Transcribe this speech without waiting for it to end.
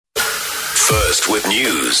First with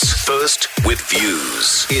news, first with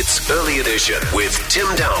views. It's Early Edition with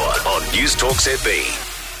Tim Dower on News Talk ZB.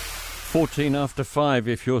 14 after 5,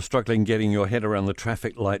 if you're struggling getting your head around the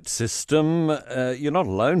traffic light system, you're not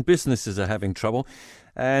alone. Businesses are having trouble.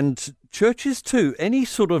 And churches too. Any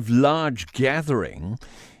sort of large gathering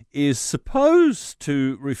is supposed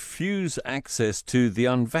to refuse access to the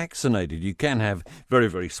unvaccinated. You can have very,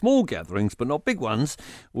 very small gatherings, but not big ones,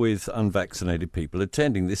 with unvaccinated people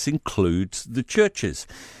attending. This includes the churches.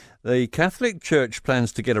 The Catholic Church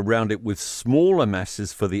plans to get around it with smaller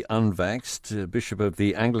masses for the unvaxxed. Bishop of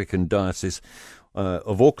the Anglican Diocese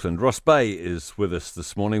of Auckland, Ross Bay, is with us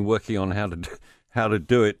this morning, working on how to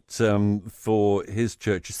do it for his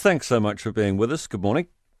churches. Thanks so much for being with us. Good morning.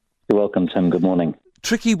 You're welcome, Tim. Good morning.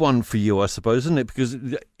 Tricky one for you, I suppose, isn't it? Because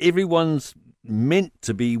everyone's meant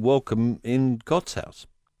to be welcome in God's house.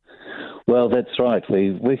 Well, that's right.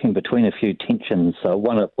 We're working between a few tensions,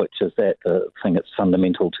 one of which is that the thing that's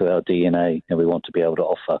fundamental to our DNA, and we want to be able to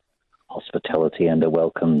offer hospitality and a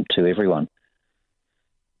welcome to everyone.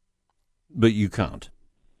 But you can't.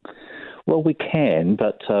 Well, we can,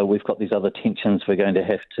 but we've got these other tensions we're going to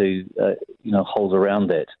have to, hold around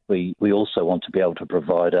that. We also want to be able to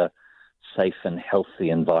provide a safe and healthy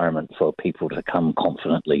environment for people to come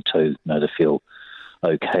confidently to feel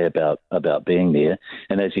okay about being there.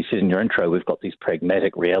 And as you said in your intro, we've got these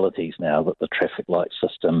pragmatic realities now that the traffic light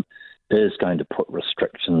system is going to put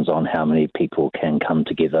restrictions on how many people can come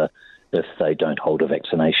together if they don't hold a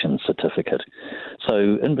vaccination certificate.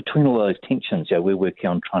 So in between all those tensions, we're working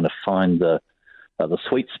on trying to find the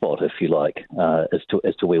sweet spot, if you like,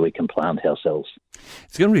 as to where we can plant ourselves.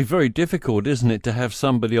 It's going to be very difficult, isn't it, to have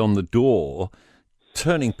somebody on the door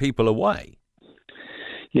turning people away?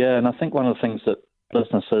 Yeah, and I think one of the things that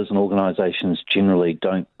businesses and organisations generally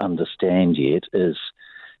don't understand yet is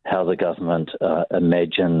how the government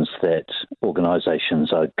imagines that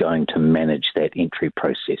organisations are going to manage that entry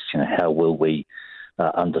process. How will we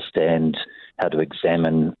understand how to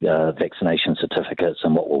examine vaccination certificates,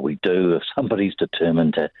 and what will we do if somebody's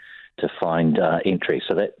determined to find entry?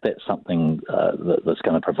 So that's something that's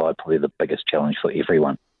going to provide probably the biggest challenge for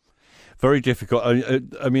everyone. Very difficult.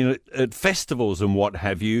 I mean, at festivals and what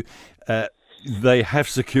have you, they have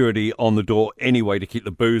security on the door anyway to keep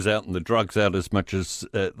the booze out and the drugs out as much as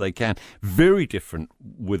they can. Very different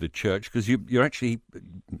with a church, because you're actually,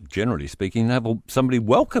 generally speaking, have somebody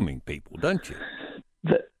welcoming people, don't you?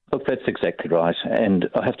 Look, that's exactly right. And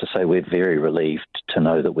I have to say we're very relieved to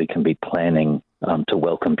know that we can be planning to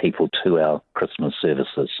welcome people to our Christmas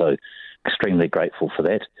services. So extremely grateful for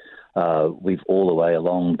that. We've all the way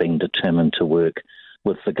along been determined to work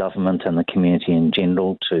with the government and the community in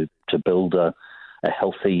general to build a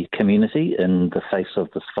healthy community in the face of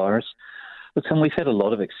this virus. But we've had a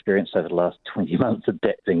lot of experience over the last 20 months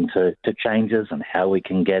adapting to changes and how we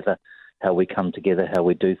can gather, how we come together, how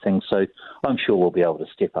we do things. So I'm sure we'll be able to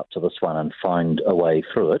step up to this one and find a way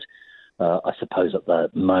through it. I suppose at the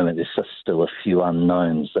moment there's just still a few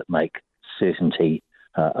unknowns that make certainty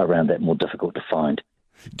around that more difficult to find.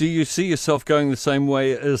 Do you see yourself going the same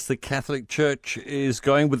way as the Catholic Church is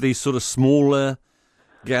going, with these sort of smaller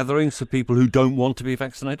gatherings for people who don't want to be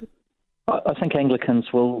vaccinated? I think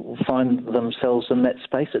Anglicans will find themselves in that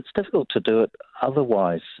space. It's difficult to do it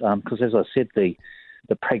otherwise, because as I said, the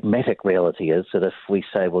pragmatic reality is that if we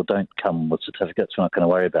say, well, don't come with certificates, we're not going to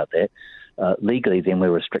worry about that, legally then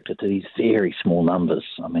we're restricted to these very small numbers.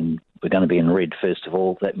 I mean, we're going to be in red, first of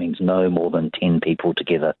all. That means no more than 10 people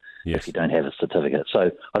together. Yes. If you don't have a certificate.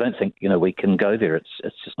 So I don't think, we can go there. It's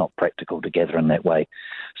just not practical to gather in that way.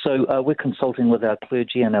 So we're consulting with our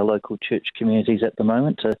clergy and our local church communities at the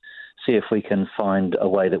moment to see if we can find a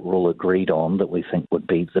way that we're all agreed on that we think would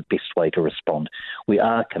be the best way to respond. We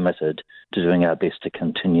are committed to doing our best to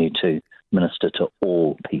continue to minister to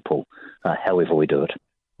all people, however we do it.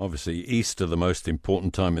 Obviously, Easter, the most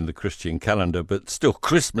important time in the Christian calendar, but still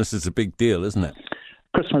Christmas is a big deal, isn't it?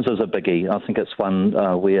 Christmas is a biggie. I think it's one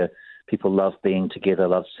where people love being together,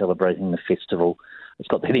 love celebrating the festival. It's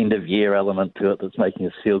got that end-of-year element to it that's making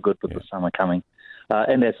us feel good with the summer coming.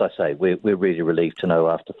 And as I say, we're really relieved to know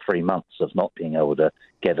after 3 months of not being able to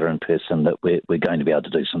gather in person that we're going to be able to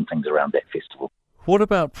do some things around that festival. What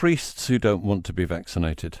about priests who don't want to be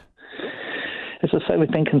vaccinated? As I say, we've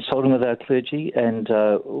been consulting with our clergy, and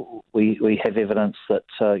we have evidence that,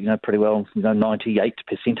 pretty well, 98%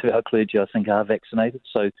 of our clergy, I think, are vaccinated.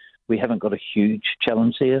 So we haven't got a huge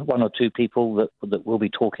challenge here. One or two people that we'll be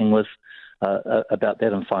talking with about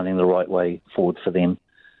that and finding the right way forward for them.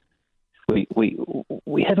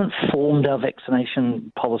 We haven't formed our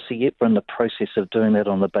vaccination policy yet. We're in the process of doing that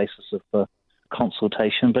on the basis of the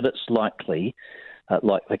consultation, but it's likely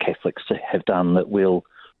like the Catholics have done, that we'll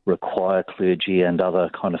require clergy and other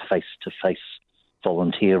kind of face-to-face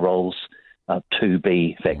volunteer roles to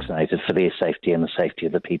be vaccinated for their safety and the safety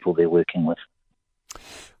of the people they're working with.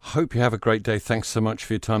 Hope you have a great day. Thanks so much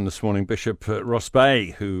for your time this morning, Bishop Ross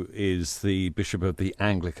Bay, who is the Bishop of the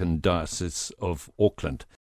Anglican Diocese of Auckland.